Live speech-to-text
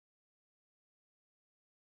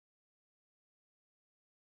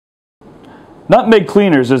Nutmeg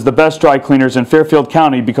Cleaners is the best dry cleaners in Fairfield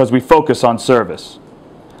County because we focus on service.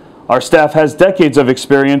 Our staff has decades of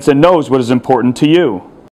experience and knows what is important to you.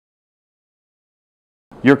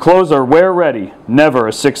 Your clothes are wear ready, never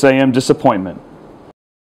a 6 a.m. disappointment.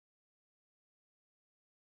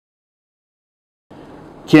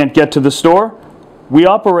 Can't get to the store? We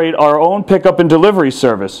operate our own pickup and delivery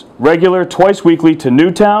service, regular twice weekly to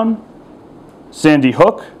Newtown, Sandy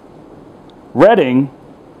Hook, Reading,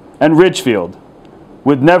 and Ridgefield,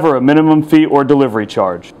 with never a minimum fee or delivery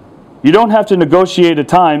charge. You don't have to negotiate a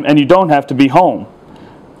time and you don't have to be home.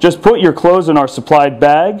 Just put your clothes in our supplied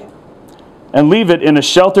bag and leave it in a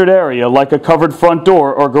sheltered area like a covered front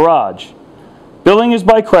door or garage. Billing is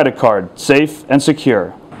by credit card, safe and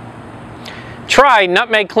secure. Try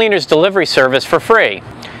Nutmeg Cleaners delivery service for free.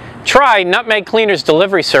 Try Nutmeg Cleaners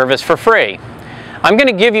delivery service for free. I'm going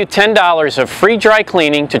to give you $10 of free dry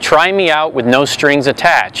cleaning to try me out with no strings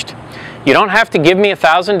attached. You don't have to give me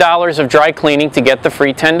 $1,000 of dry cleaning to get the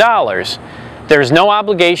free $10. There's no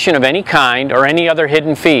obligation of any kind or any other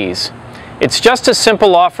hidden fees. It's just a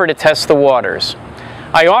simple offer to test the waters.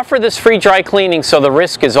 I offer this free dry cleaning so the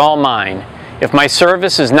risk is all mine. If my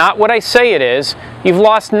service is not what I say it is, you've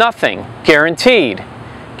lost nothing, guaranteed.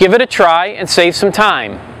 Give it a try and save some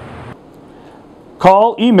time.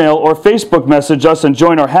 Call, email, or Facebook message us and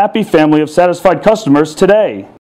join our happy family of satisfied customers today.